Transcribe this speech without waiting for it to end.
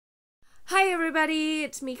Hi everybody,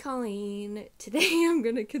 it's me Colleen. Today I'm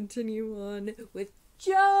gonna continue on with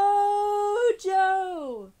JoJo!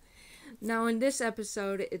 Now in this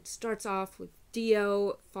episode, it starts off with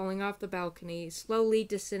Dio falling off the balcony, slowly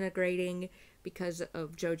disintegrating because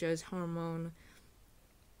of JoJo's hormone.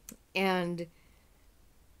 And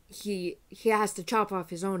he has to chop off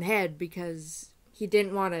his own head because he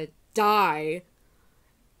didn't want to die.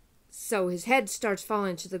 So his head starts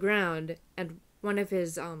falling to the ground, and one of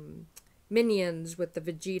his minions with the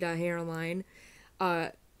Vegeta hairline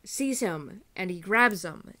sees him, and he grabs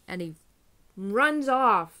him, and he runs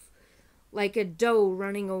off like a doe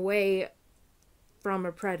running away from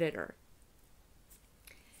a predator.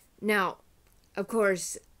 Now, of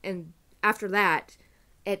course, and after that,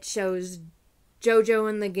 it shows JoJo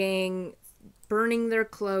and the gang burning their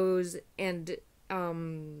clothes, and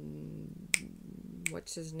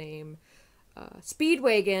what's his name?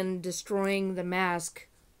 Speedwagon destroying the mask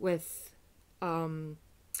with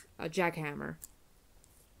a jackhammer.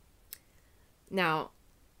 Now,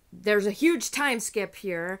 there's a huge time skip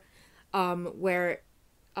here, where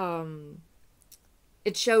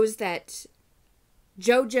it shows that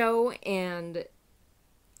JoJo and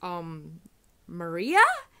Maria?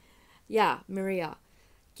 Yeah, Maria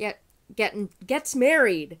gets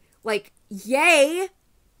married. Like, yay!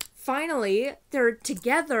 Finally, they're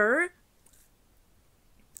together.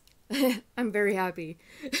 I'm very happy.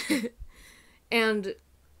 And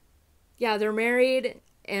yeah, they're married,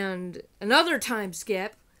 and another time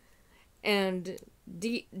skip, and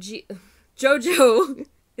JoJo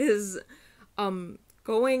is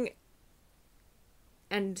going,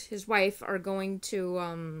 and his wife are going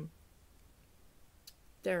to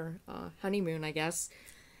their honeymoon, I guess.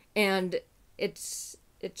 And it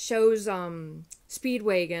shows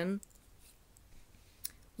Speedwagon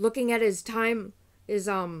looking at his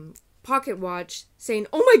pocket watch, saying,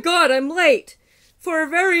 "Oh my god, I'm late for a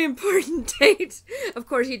very important date." Of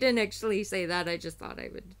course, he didn't actually say that. I just thought I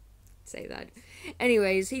would say that.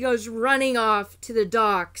 Anyways, he goes running off to the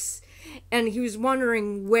docks, and he was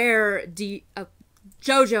wondering where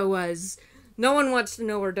JoJo was. No one wants to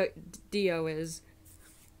know where Dio is.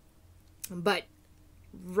 But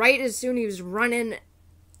right as soon he was running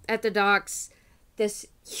at the docks, this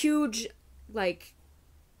huge,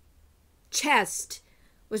 chest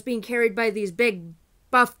was being carried by these big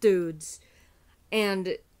buff dudes,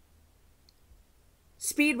 and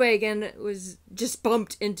Speedwagon was just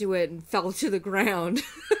bumped into it and fell to the ground.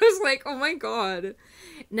 I was like, oh my god.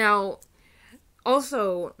 Now,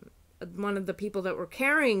 also, one of the people that were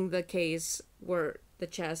carrying the chest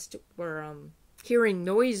were hearing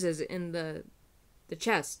noises in the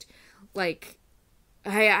chest. Like,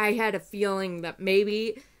 I had a feeling that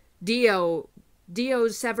maybe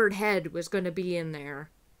Dio's severed head was going to be in there.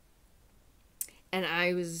 And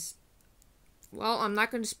I was... Well, I'm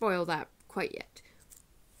not going to spoil that quite yet.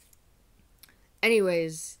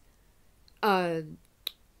 Anyways, Speedwagon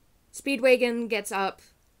gets up,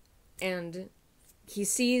 and he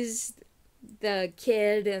sees the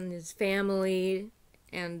kid and his family,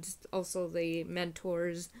 and also the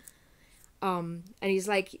mentors. And he's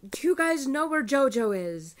like, "Do you guys know where JoJo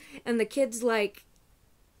is?" And the kid's like,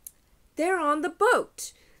 "They're on the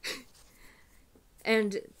boat."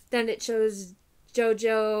 And then it shows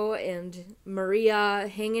JoJo and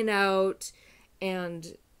Maria hanging out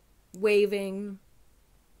and waving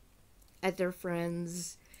at their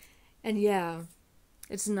friends. And yeah,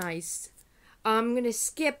 it's nice. I'm gonna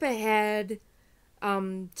skip ahead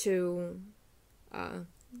to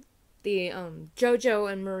the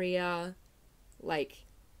JoJo and Maria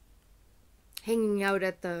hanging out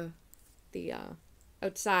at the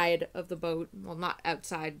outside of the boat. Well, not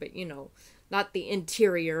outside, but not the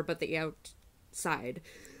interior, but the outside.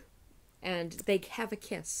 And they have a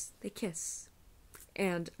kiss. They kiss.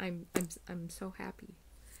 And I'm so happy.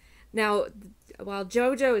 Now, while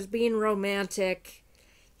JoJo is being romantic,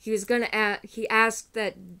 he said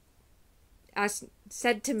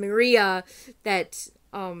to Maria that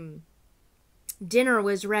dinner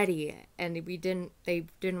was ready, and they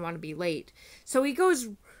didn't want to be late. So he goes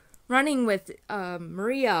running with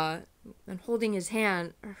Maria and holding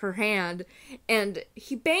her hand, and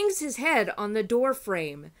he bangs his head on the door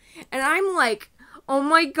frame. And I'm like, oh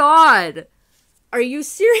my god, are you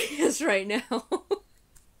serious right now?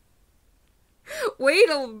 Way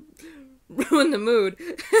to ruin the mood.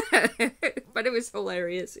 But it was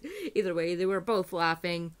hilarious. Either way, they were both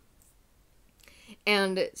laughing.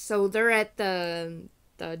 And so they're at the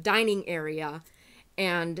dining area,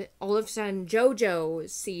 and all of a sudden JoJo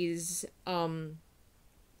sees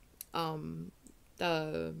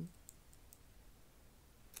the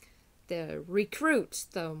the recruit,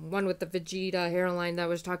 the one with the Vegeta hairline that I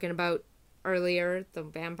was talking about earlier, the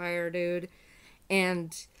vampire dude.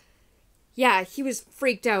 And yeah, he was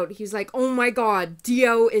freaked out. He's like, oh my god,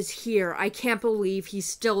 Dio is here. I can't believe he's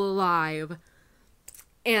still alive.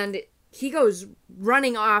 And he goes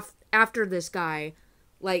running off after this guy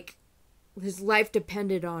like his life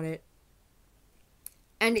depended on it.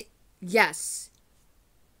 And yes,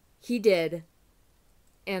 he did.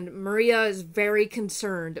 And Maria is very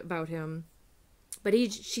concerned about him. But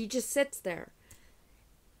she just sits there.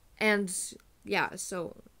 And yeah,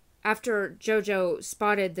 so after JoJo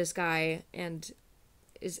spotted this guy and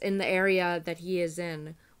is in the area that he is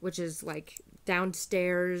in, which is like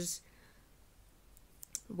downstairs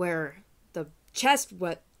where the chest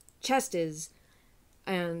is,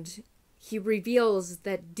 and he reveals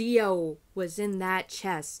that Dio was in that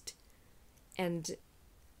chest. And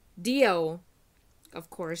Dio,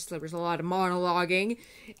 of course, there was a lot of monologuing,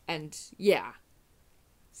 and yeah,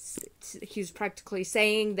 he was practically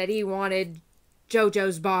saying that he wanted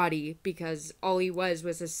JoJo's body because all he was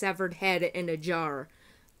a severed head in a jar,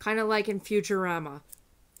 kind of like in Futurama.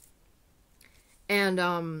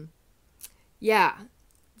 And yeah,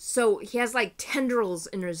 so he has like tendrils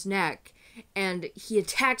in his neck, and he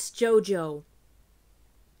attacks JoJo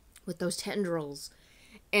with those tendrils,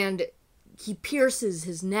 and he pierces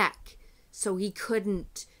his neck so he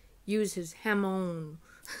couldn't use his hormone.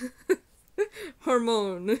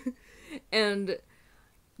 And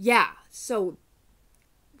yeah, so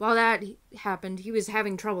while that happened, he was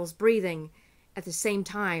having troubles breathing at the same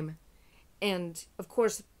time. And of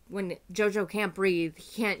course, when JoJo can't breathe,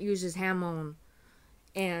 he can't use his hormone,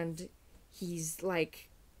 and he's like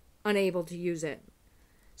unable to use it.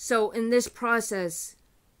 So in this process,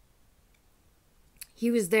 he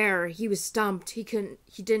was there, he was stumped, he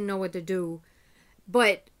didn't know what to do,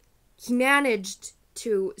 but he managed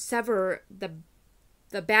to sever the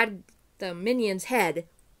minion's head,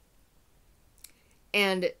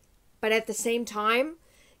 but at the same time,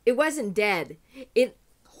 it wasn't dead. It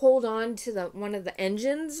hold on to one of the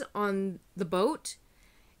engines on the boat,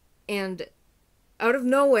 and out of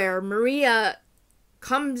nowhere, Maria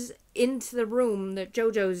comes into the room that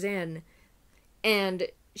JoJo's in, and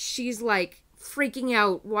she's like freaking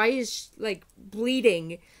out. Why is she like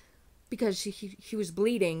bleeding? Because he was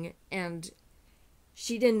bleeding, and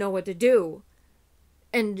she didn't know what to do.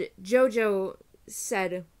 And JoJo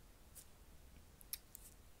said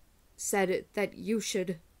that you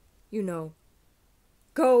should,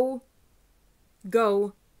 go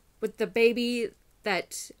with the baby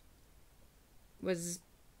that was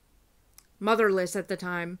motherless at the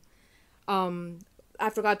time. I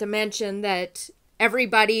forgot to mention that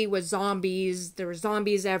everybody was zombies. There were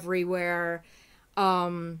zombies everywhere.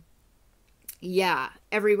 Yeah,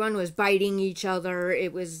 everyone was biting each other.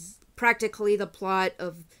 It was practically the plot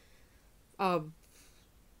of the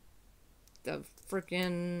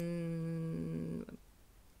freaking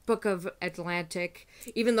Book of Atlantic.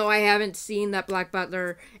 Even though I haven't seen that Black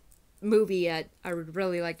Butler movie yet, I would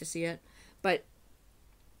really like to see it. But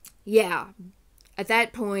yeah, at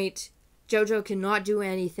that point, JoJo cannot do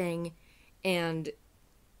anything, and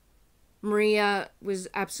Maria was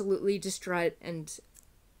absolutely distraught, and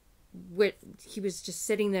he was just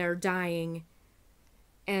sitting there dying.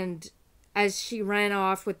 And as she ran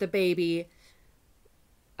off with the baby,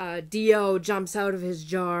 Dio jumps out of his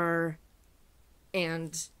jar,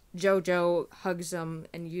 and JoJo hugs him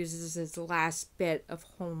and uses his last bit of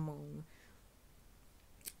hormone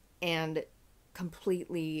and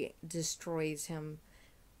completely destroys him.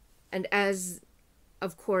 And as,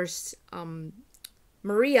 of course,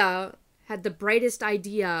 Maria had the brightest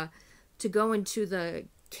idea to go into the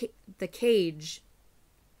cage,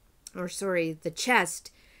 or sorry, the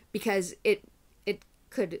chest, because it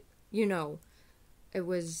could, it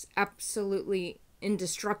was absolutely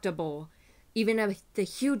indestructible. Even if the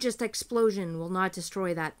hugest explosion will not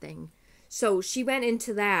destroy that thing. So she went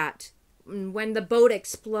into that. When the boat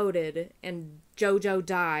exploded and JoJo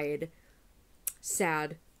died,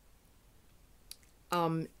 sad,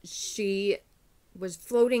 she was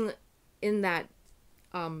floating in that,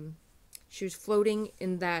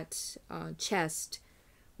 chest,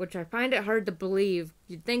 which I find it hard to believe.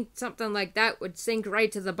 You'd think something like that would sink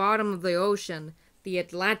right to the bottom of the ocean, the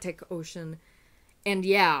Atlantic Ocean. And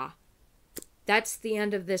yeah, that's the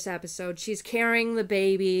end of this episode. She's carrying the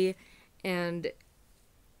baby, and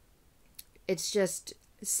it's just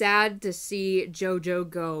sad to see JoJo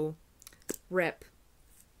go. Rip.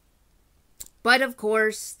 But of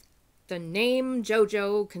course, the name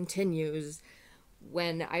JoJo continues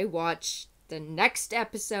when I watch the next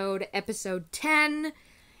episode, episode 10,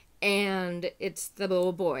 and it's the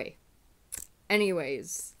little boy.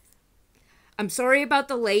 Anyways, I'm sorry about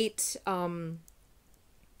the late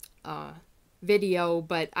video,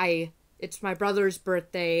 but it's my brother's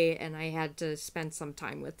birthday and I had to spend some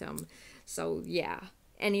time with him. So yeah.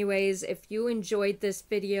 Anyways, if you enjoyed this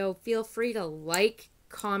video, feel free to like,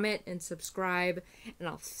 comment, and subscribe, and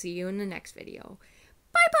I'll see you in the next video.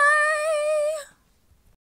 Bye bye!